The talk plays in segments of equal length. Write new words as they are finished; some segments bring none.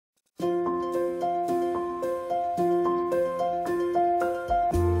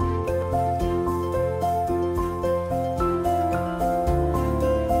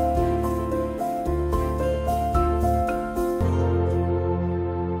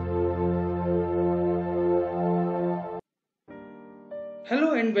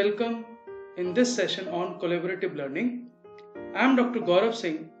Hello and welcome in this session on collaborative learning. I am Dr. Gaurav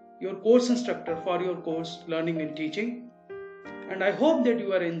Singh, your course instructor for your course Learning and Teaching, and I hope that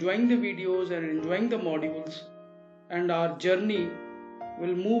you are enjoying the videos and enjoying the modules, and our journey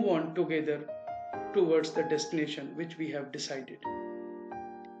will move on together towards the destination which we have decided.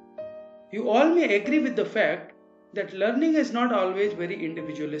 You all may agree with the fact that learning is not always very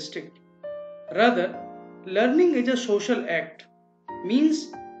individualistic. Rather, learning is a social act. Means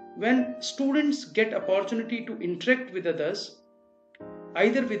when students get opportunity to interact with others,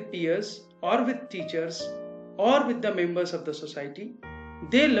 either with peers or with teachers or with the members of the society,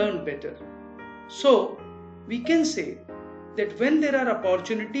 they learn better. So we can say that when there are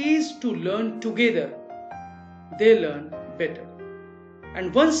opportunities to learn together, they learn better.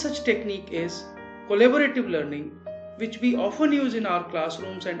 And one such technique is collaborative learning, which we often use in our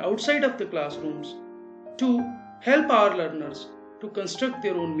classrooms and outside of the classrooms to help our learners to construct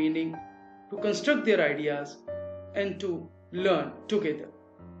their own meaning, to construct their ideas, and to learn together.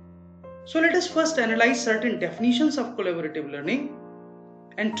 So let us first analyze certain definitions of collaborative learning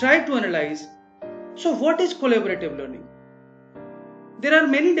and try to analyze, so what is collaborative learning? There are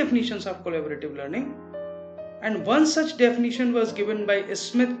many definitions of collaborative learning, and one such definition was given by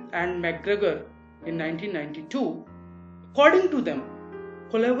Smith and McGregor in 1992. According to them,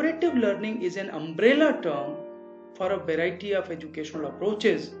 collaborative learning is an umbrella term for a variety of educational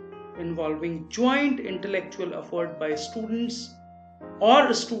approaches involving joint intellectual effort by students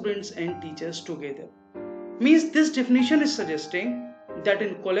and teachers together. Means this definition is suggesting that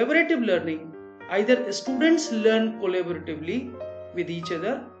in collaborative learning, either students learn collaboratively with each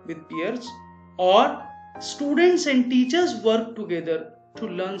other, with peers, or students and teachers work together to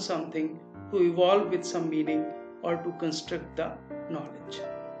learn something, to evolve with some meaning, or to construct the knowledge.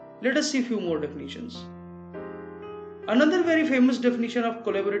 Let us see a few more definitions. Another very famous definition of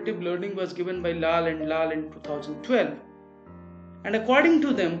collaborative learning was given by Lal and Lal in 2012. And according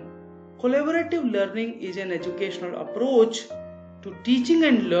to them, collaborative learning is an educational approach to teaching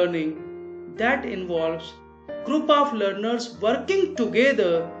and learning that involves a group of learners working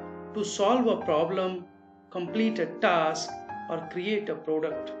together to solve a problem, complete a task, or create a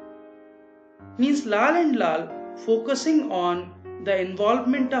product. Means Lal and Lal focusing on the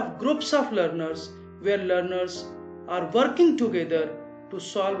involvement of groups of learners where learners are working together to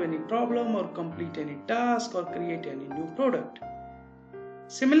solve any problem or complete any task or create any new product.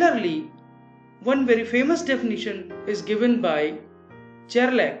 Similarly, one very famous definition is given by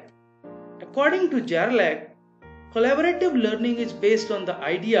Gerlach. According to Gerlach, collaborative learning is based on the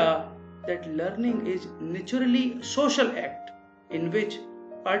idea that learning is naturally a social act in which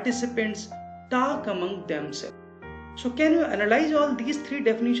participants talk among themselves. So can you analyze all these three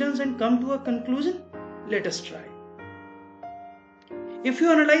definitions and come to a conclusion? Let us try. If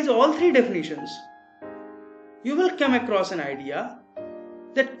you analyze all three definitions, you will come across an idea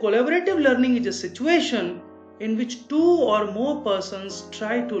that collaborative learning is a situation in which two or more persons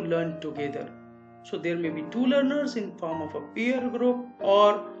try to learn together. So there may be two learners in form of a peer group,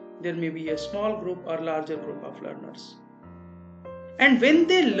 or there may be a small group or larger group of learners. And when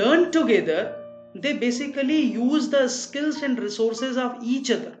they learn together, they basically use the skills and resources of each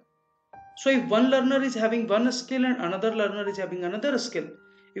other. So if one learner is having one skill and another learner is having another skill,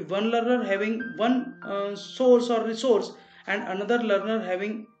 if one learner having one source or resource and another learner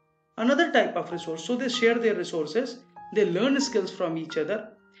having another type of resource, so they share their resources, they learn skills from each other,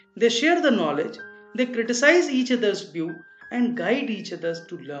 they share the knowledge, they criticize each other's view and guide each other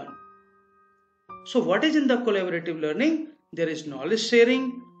to learn. So what is in the collaborative learning? There is knowledge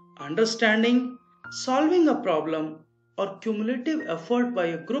sharing, understanding, solving a problem, or cumulative effort by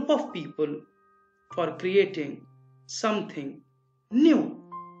a group of people for creating something new.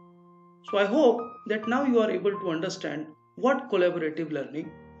 So I hope that now you are able to understand what collaborative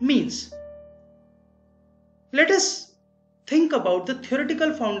learning means. Let us think about the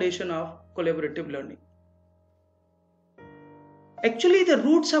theoretical foundation of collaborative learning. Actually, the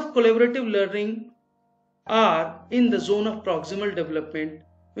roots of collaborative learning are in the zone of proximal development,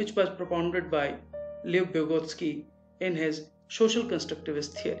 which was propounded by Lev Vygotsky in his social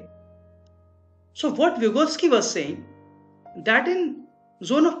constructivist theory. So what Vygotsky was saying, that in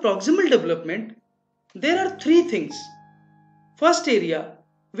zone of proximal development, there are three things. First area,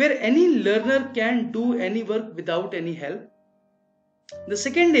 where any learner can do any work without any help. The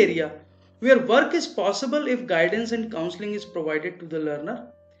second area, where work is possible if guidance and counseling is provided to the learner.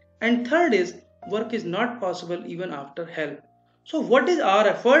 And third is, work is not possible even after help. So what is our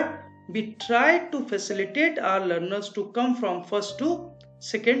effort? We try to facilitate our learners to come from first to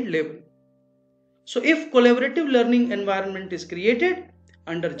second level. So if collaborative learning environment is created,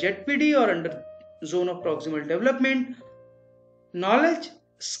 under ZPD or under Zone of Proximal Development, knowledge,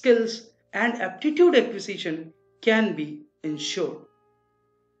 skills, and aptitude acquisition can be ensured.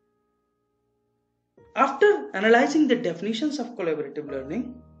 After analyzing the definitions of collaborative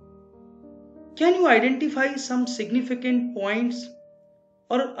learning, can you identify some significant points,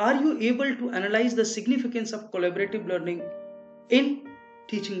 or are you able to analyze the significance of collaborative learning in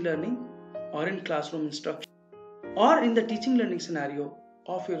teaching learning or in classroom instruction or in the teaching learning scenario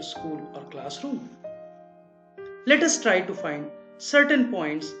of your school or classroom? Let us try to find certain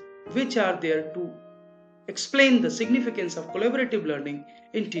points which are there to explain the significance of collaborative learning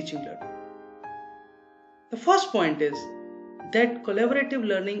in teaching learning. The first point is that collaborative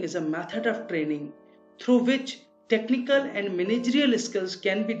learning is a method of training through which technical and managerial skills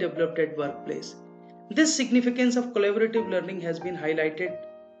can be developed at workplace. This significance of collaborative learning has been highlighted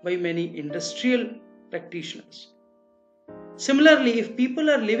by many industrial practitioners. Similarly, if people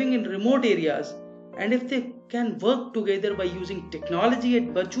are living in remote areas and if they can work together by using technology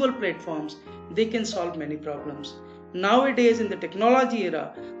at virtual platforms, they can solve many problems. Nowadays, in the technology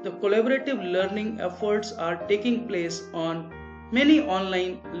era, the collaborative learning efforts are taking place on many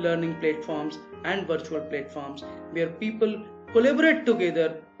online learning platforms and virtual platforms where people collaborate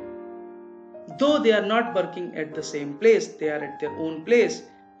together, though they are not working at the same place, they are at their own place.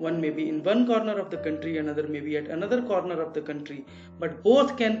 One may be in one corner of the country, another may be at another corner of the country, but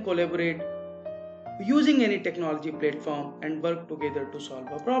both can collaborate using any technology platform and work together to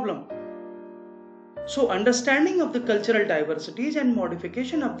solve a problem. So, understanding of the cultural diversities and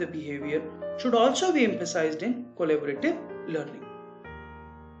modification of the behavior should also be emphasized in collaborative learning.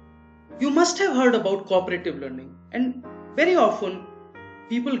 You must have heard about cooperative learning, and very often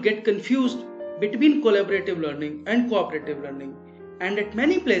people get confused between collaborative learning and cooperative learning, and at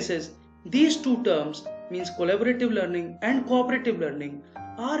many places these two terms, means collaborative learning and cooperative learning,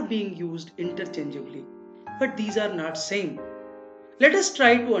 are being used interchangeably, but these are not same. Let us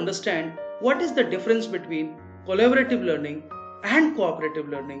try to understand what is the difference between collaborative learning and cooperative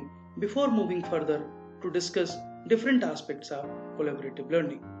learning before moving further to discuss different aspects of collaborative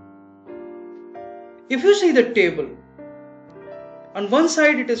learning. If you see the table, on one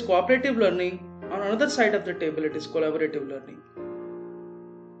side it is cooperative learning, on another side of the table it is collaborative learning.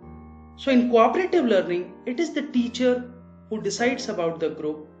 So in cooperative learning, it is the teacher who decides about the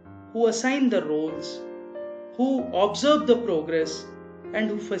group, who assign the roles, who observe the progress, and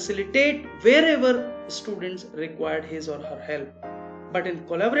who facilitate wherever students required his or her help. But in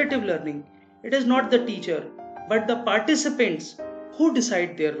collaborative learning, it is not the teacher, but the participants who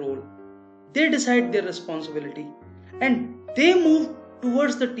decide their role. They decide their responsibility, and they move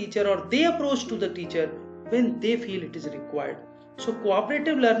towards the teacher, or they approach to the teacher when they feel it is required. So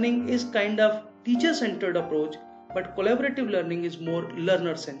cooperative learning is kind of teacher-centered approach, but collaborative learning is more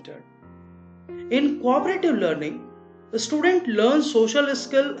learner-centered. In cooperative learning, the student learns social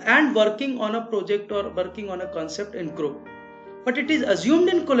skill and working on a project or working on a concept in group. But it is assumed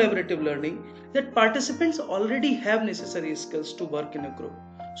in collaborative learning that participants already have necessary skills to work in a group.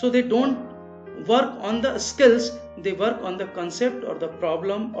 So they don't work on the skills, they work on the concept or the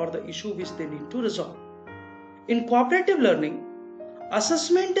problem or the issue which they need to resolve. In cooperative learning,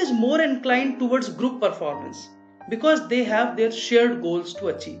 assessment is more inclined towards group performance because they have their shared goals to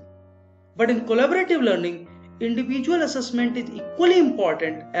achieve. But in collaborative learning, individual assessment is equally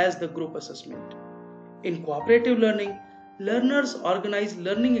important as the group assessment. In cooperative learning, learners organize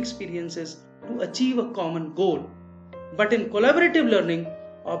learning experiences to achieve a common goal. But in collaborative learning,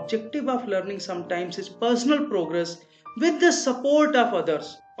 objective of learning sometimes is personal progress with the support of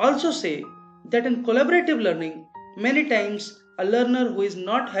others. Also say that in collaborative learning, many times a learner who is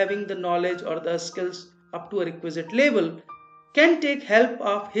not having the knowledge or the skills up to a requisite level can take help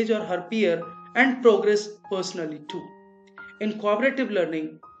of his or her peer and progress personally too. In cooperative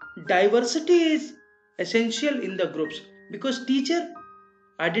learning, diversity is essential in the groups because teacher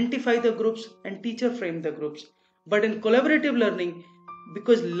identify the groups and teacher frame the groups. But in collaborative learning,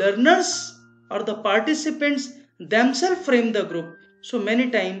 because learners or the participants themselves frame the group, so many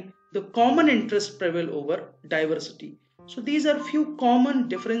times the common interests prevail over diversity. So these are few common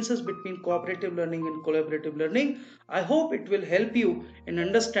differences between cooperative learning and collaborative learning. I hope it will help you in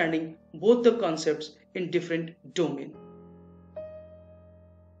understanding both the concepts in different domains.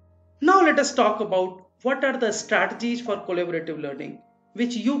 Now let us talk about what are the strategies for collaborative learning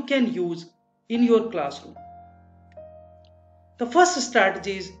which you can use in your classroom. The first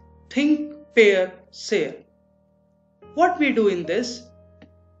strategy is think, pair, share. What we do in this?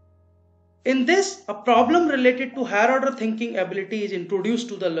 In this, a problem related to higher order thinking ability is introduced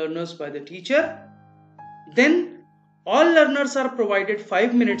to the learners by the teacher. Then All learners are provided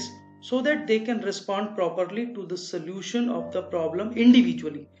 5 minutes so that they can respond properly to the solution of the problem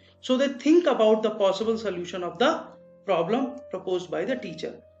individually. So they think about the possible solution of the problem proposed by the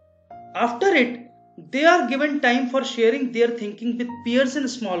teacher. After it, they are given time for sharing their thinking with peers in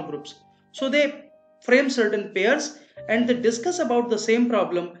small groups. So they frame certain pairs and they discuss about the same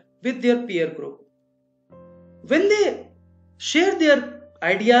problem with their peer group. When they share their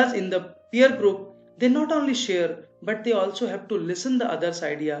ideas in the peer group, they not only share but they also have to listen the other's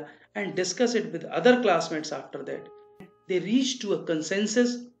idea and discuss it with other classmates after that. They reach to a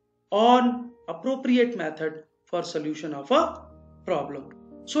consensus on appropriate method for solution of a problem.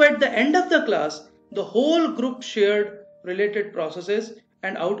 So at the end of the class, the whole group shared related processes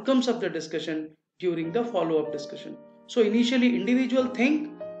and outcomes of the discussion during the follow-up discussion. So initially individual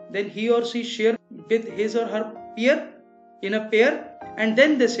think, then he or she share with his or her peer in a pair, and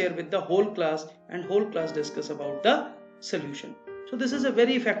then they share with the whole class and whole class discuss about the solution. So this is a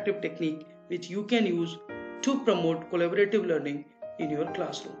very effective technique which you can use to promote collaborative learning in your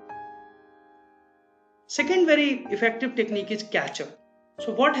classroom. Second very effective technique is catch up.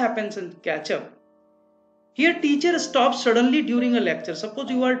 So what happens in catch up? Here teacher stops suddenly during a lecture. Suppose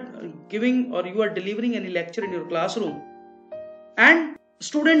you are giving or you are delivering any lecture in your classroom and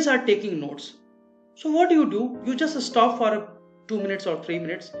students are taking notes. So what do? You just stop for 2 minutes or 3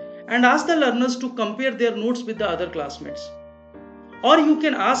 minutes and ask the learners to compare their notes with the other classmates. Or you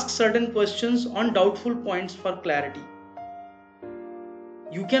can ask certain questions on doubtful points for clarity.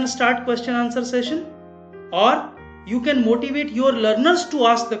 You can start question answer session, or you can motivate your learners to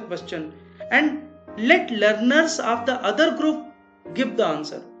ask the question and let learners of the other group give the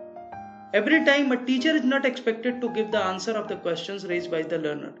answer. Every time a teacher is not expected to give the answer of the questions raised by the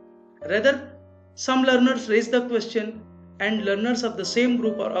learner. Rather, some learners raise the question and learners of the same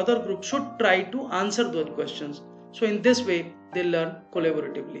group or other group should try to answer those questions. So in this way, they learn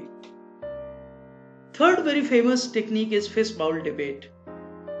collaboratively. Third very famous technique is fishbowl debate.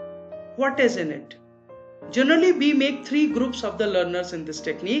 What is in it? Generally, we make 3 groups of the learners in this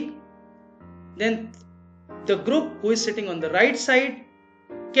technique. Then the group who is sitting on the right side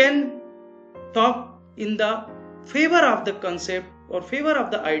can talk in the favor of the concept or favor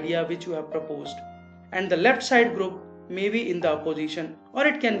of the idea which you have proposed, and the left side group may be in the opposition, or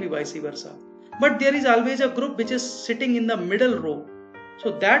it can be vice versa. But there is always a group which is sitting in the middle row.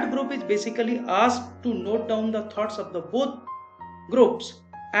 So that group is basically asked to note down the thoughts of the both groups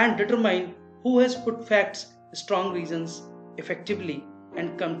and determine who has put facts, strong reasons effectively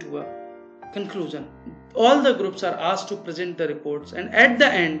and come to a conclusion. All the groups are asked to present the reports, and at the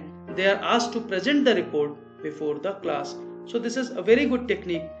end they are asked to present the report before the class. So this is a very good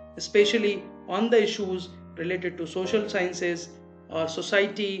technique, especially on the issues related to social sciences or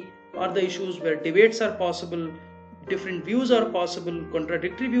society, or the issues where debates are possible, different views are possible,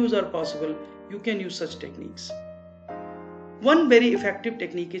 contradictory views are possible. You can use such techniques. One very effective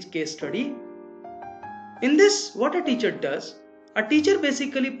technique is case study. In this, what a teacher does, a teacher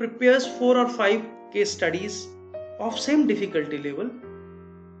basically prepares 4 or 5 case studies of same difficulty level.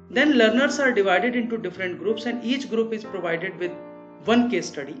 Then learners are divided into different groups and each group is provided with one case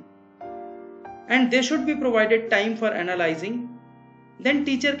study. And they should be provided time for analyzing. Then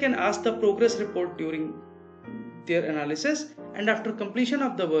teacher can ask the progress report during their analysis, and after completion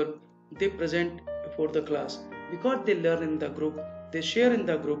of the work, they present before the class. Because they learn in the group, they share in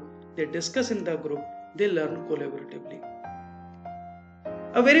the group, they discuss in the group, they learn collaboratively.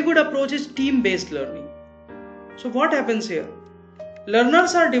 A very good approach is team-based learning. So what happens here?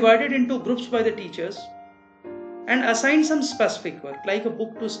 Learners are divided into groups by the teachers and assigned some specific work, like a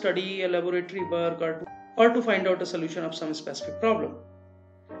book to study, a laboratory work, or to find out a solution of some specific problem.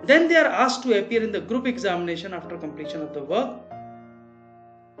 Then they are asked to appear in the group examination after completion of the work.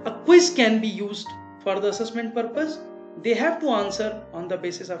 A quiz can be used for the assessment purpose. They have to answer on the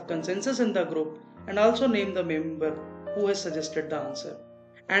basis of consensus in the group and also name the member who has suggested the answer.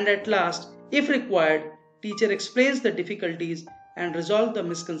 And at last, if required, teacher explains the difficulties and resolve the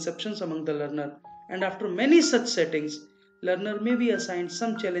misconceptions among the learner. And after many such settings, learner may be assigned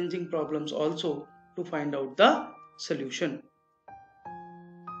some challenging problems also to find out the solution.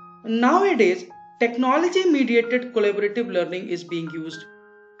 Nowadays, technology-mediated collaborative learning is being used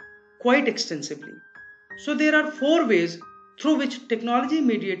quite extensively. So there are 4 ways through which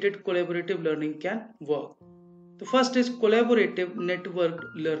technology-mediated collaborative learning can work. The first is collaborative networked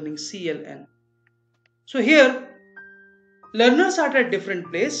learning, CLN. So here, learners are at a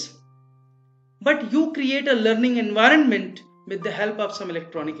different place, but you create a learning environment with the help of some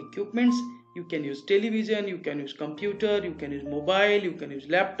electronic equipments. You can use television, you can use computer, you can use mobile, you can use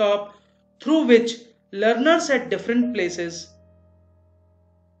laptop, through which learners at different places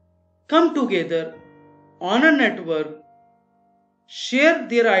come together on a network, share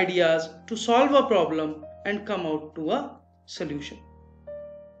their ideas to solve a problem and come out to a solution.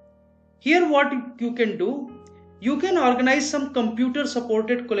 Here what you can do, you can organize some computer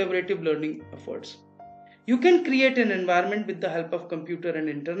supported collaborative learning efforts. You can create an environment with the help of computer and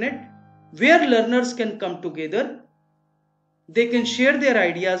internet where learners can come together. They can share their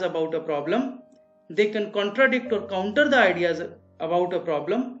ideas about a problem. They can contradict or counter the ideas about a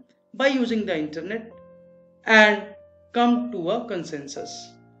problem by using the internet and come to a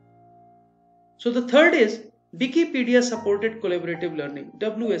consensus. So the third is Wikipedia supported collaborative learning,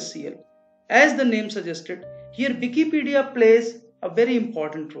 WSCL. As the name suggested, here Wikipedia plays a very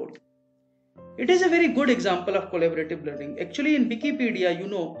important role. It is a very good example of collaborative learning. Actually, in Wikipedia,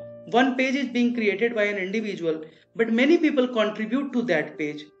 one page is being created by an individual, but many people contribute to that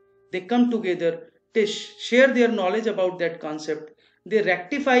page. They come together, they share their knowledge about that concept, they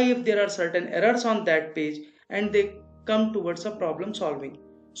rectify if there are certain errors on that page, and they come towards a problem solving.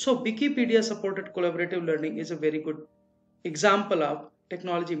 So Wikipedia supported collaborative learning is a very good example of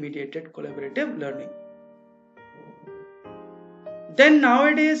technology mediated collaborative learning. Then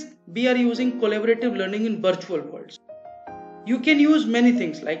nowadays we are using collaborative learning in virtual worlds. You can use many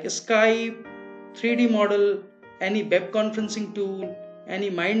things like Skype, 3D model, any web conferencing tool, any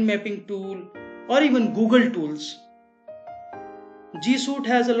mind mapping tool, or even Google tools. G Suite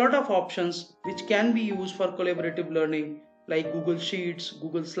has a lot of options which can be used for collaborative learning like Google Sheets,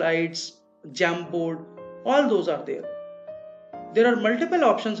 Google Slides, Jamboard, all those are there. There are multiple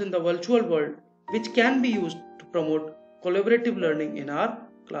options in the virtual world which can be used to promote collaborative learning in our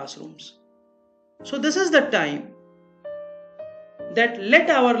classrooms. So this is the time that let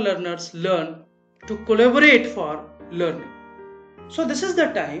our learners learn to collaborate for learning. So this is the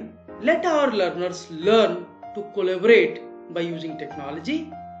time let our learners learn to collaborate by using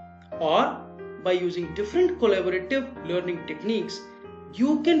technology or by using different collaborative learning techniques.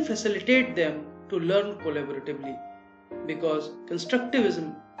 You can facilitate them to learn collaboratively, because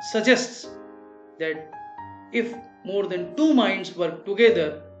constructivism suggests that if more than two minds work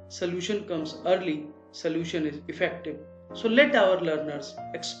together, solution comes early, solution is effective. So let our learners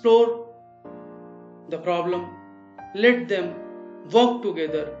explore the problem, let them work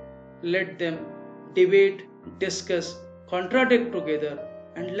together, let them debate, discuss, contradict together,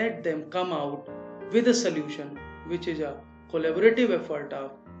 and let them come out with a solution which is a collaborative effort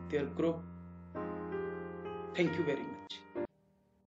of their group. Thank you very much.